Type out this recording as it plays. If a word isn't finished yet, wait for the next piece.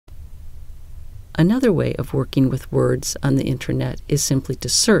Another way of working with words on the internet is simply to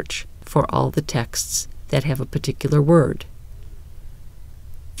search for all the texts that have a particular word.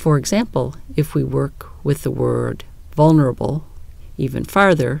 For example, if we work with the word vulnerable even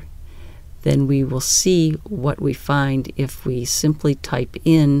farther, then we will see what we find if we simply type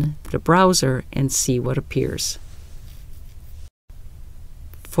in the browser and see what appears.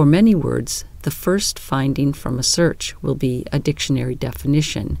 For many words, the first finding from a search will be a dictionary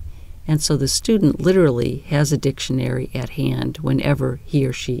definition, and so the student literally has a dictionary at hand whenever he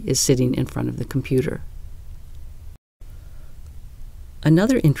or she is sitting in front of the computer.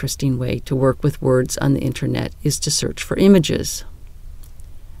 Another interesting way to work with words on the internet is to search for images.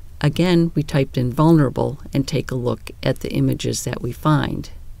 Again, we typed in vulnerable and take a look at the images that we find.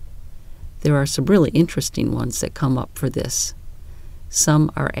 There are some really interesting ones that come up for this.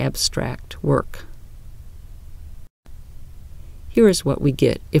 Some are abstract work. Here is what we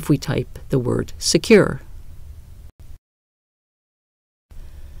get if we type the word secure.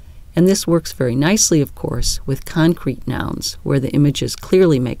 And this works very nicely, of course, with concrete nouns where the images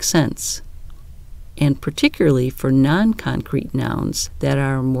clearly make sense, and particularly for non-concrete nouns that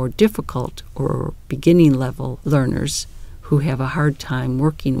are more difficult or beginning level learners who have a hard time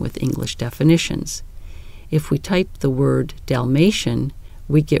working with English definitions. If we type the word Dalmatian,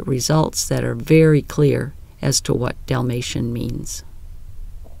 we get results that are very clear as to what Dalmatian means.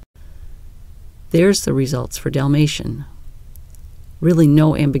 There's the results for Dalmatian. Really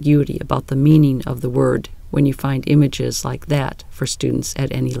no ambiguity about the meaning of the word when you find images like that for students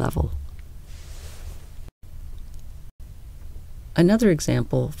at any level. Another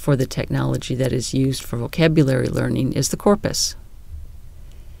example for the technology that is used for vocabulary learning is the corpus.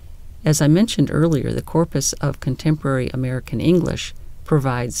 As I mentioned earlier, the corpus of Contemporary American English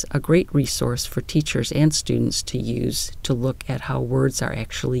provides a great resource for teachers and students to use to look at how words are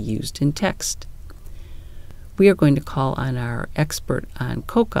actually used in text. We are going to call on our expert on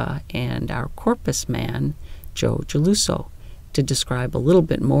COCA and our corpus man, Joe Geluso, to describe a little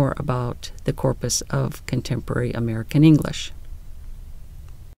bit more about the corpus of Contemporary American English.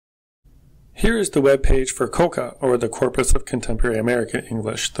 Here is the web page for COCA, or the Corpus of Contemporary American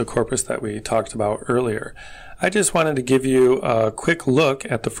English, the corpus that we talked about earlier. I just wanted to give you a quick look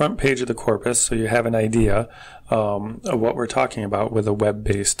at the front page of the corpus so you have an idea of what we're talking about with a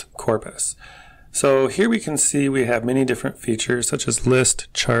web-based corpus. So here we can see we have many different features such as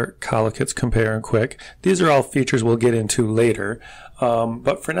list, chart, collocates, compare, and quick. These are all features we'll get into later.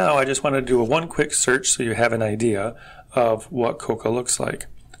 But for now, I just want to do one quick search so you have an idea of what COCA looks like.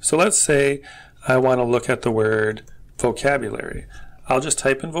 So let's say I want to look at the word vocabulary. I'll just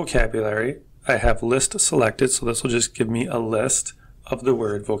type in vocabulary. I have list selected, so this will just give me a list of the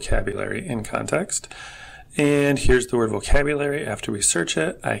word vocabulary in context. And here's the word vocabulary. After we search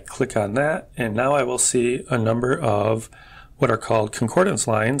it, I click on that, and now I will see a number of what are called concordance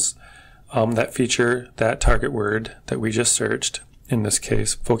lines that feature that target word that we just searched, in this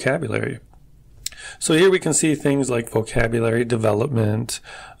case, vocabulary. So here we can see things like vocabulary development,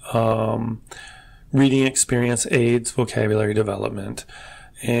 reading experience aids vocabulary development,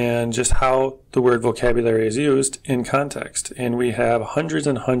 and just how the word vocabulary is used in context. And we have hundreds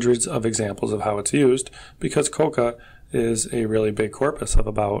and hundreds of examples of how it's used because COCA is a really big corpus of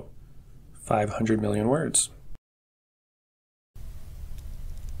about 500 million words.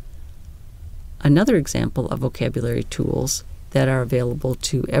 Another example of vocabulary tools that are available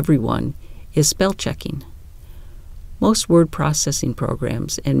to everyone is spell checking. Most word processing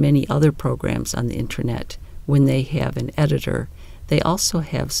programs and many other programs on the internet, when they have an editor, they also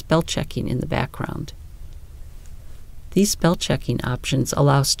have spell checking in the background. These spell checking options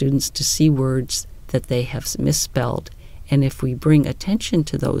allow students to see words that they have misspelled, and if we bring attention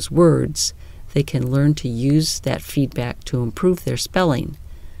to those words, they can learn to use that feedback to improve their spelling,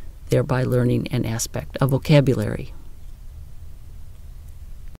 thereby learning an aspect of vocabulary.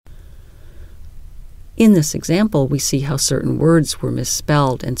 In this example, we see how certain words were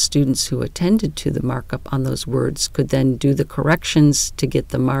misspelled, and students who attended to the markup on those words could then do the corrections to get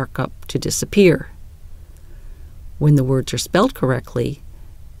the markup to disappear. When the words are spelled correctly,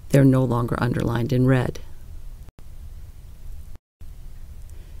 they're no longer underlined in red.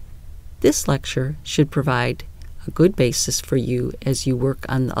 This lecture should provide a good basis for you as you work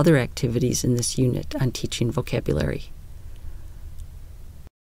on the other activities in this unit on teaching vocabulary.